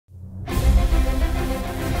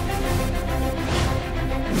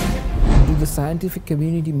the scientific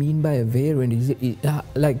community mean by a variant? Is it,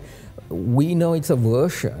 like, we know it's a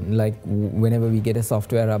version, like whenever we get a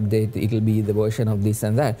software update, it'll be the version of this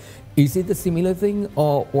and that. Is it a similar thing,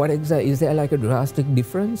 or what exactly, is there like a drastic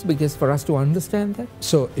difference? Because for us to understand that?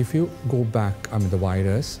 So if you go back, I mean, the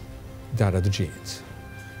virus, that are the genes,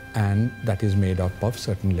 and that is made up of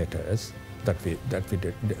certain letters that we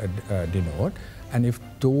denote, and if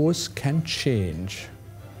those can change,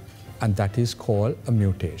 and that is called a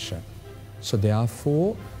mutation. So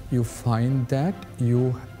therefore, you find that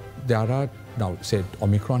there are, now say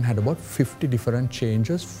Omicron had about 50 different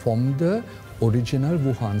changes from the original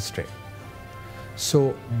Wuhan strain. So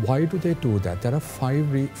why do they do that? There are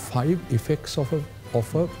five effects of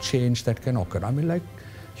a change that can occur. I mean, like,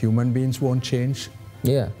 human beings won't change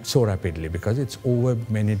so rapidly because it's over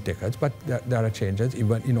many decades, but there are changes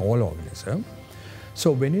even in all organisms.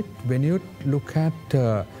 So when you look at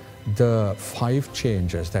the 5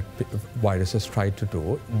 changes that viruses try to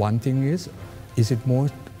do, one thing is it more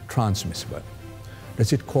transmissible?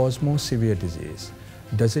 Does it cause more severe disease?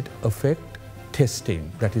 Does it affect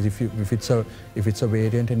testing? That is, if it's a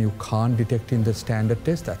variant and you can't detect in the standard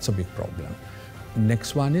test, that's a big problem.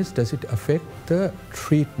 Next one is, does it affect the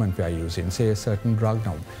treatment we are using? Say a certain drug.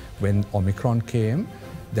 Now, when Omicron came,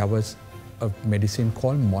 there was a medicine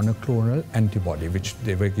called monoclonal antibody, which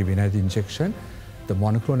they were given as injection. The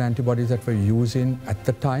monoclonal antibodies that were using at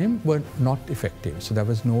the time were not effective. So there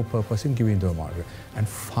was no purpose in giving them monoclonal. And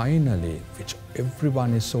finally, which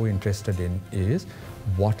everyone is so interested in, is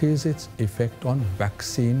what is its effect on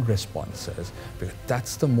vaccine responses? Because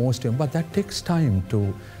that's the most important, but that takes time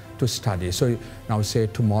to study. So now say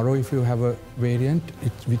tomorrow if you have a variant,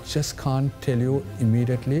 we just can't tell you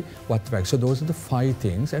immediately what the vaccine. So those are the 5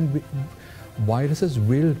 things, and viruses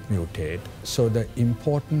will mutate. So the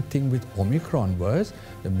important thing with Omicron was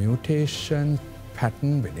the mutation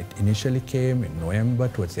pattern when it initially came in November,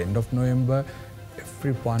 towards the end of November,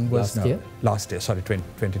 everyone was last year, sorry,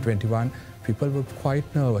 2021, people were quite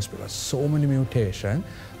nervous because so many mutations.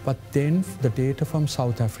 But then the data from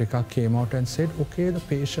South Africa came out and said, okay, the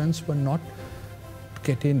patients were not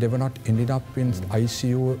they were not ending up in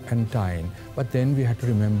ICU and dying. But then we had to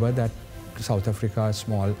remember that South Africa, a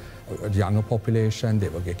small, younger population, they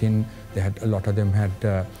had a lot of them had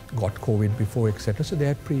got COVID before, etc. So they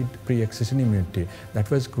had pre-existing immunity. That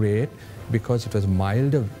was great because it was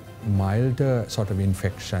milder sort of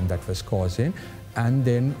infection that was causing. And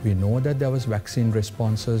then we know that there was vaccine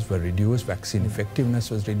responses were reduced, vaccine effectiveness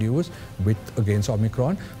was reduced against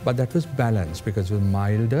Omicron, but that was balanced because it was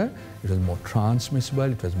milder, it was more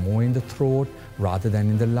transmissible, it was more in the throat rather than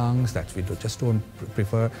in the lungs. That we just don't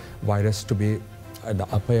prefer virus to be in the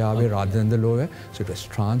upper airway rather than the lower. So it was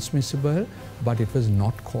transmissible, but it was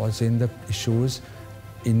not causing the issues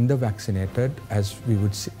in the vaccinated as we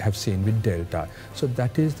would have seen with Delta. So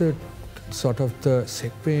that is the sort of the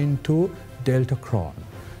segue into Delta Cron.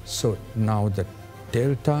 So now the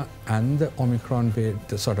Delta and the Omicron,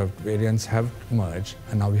 the sort of variants have merged,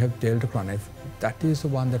 and now we have Delta Cron. That is the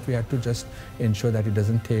one that we have to just ensure that it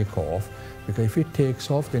doesn't take off, because if it takes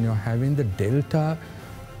off, then you're having the Delta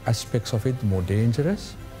aspects of it more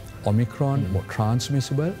dangerous, Omicron more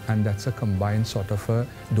transmissible, and that's a combined sort of a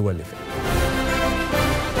dual effect.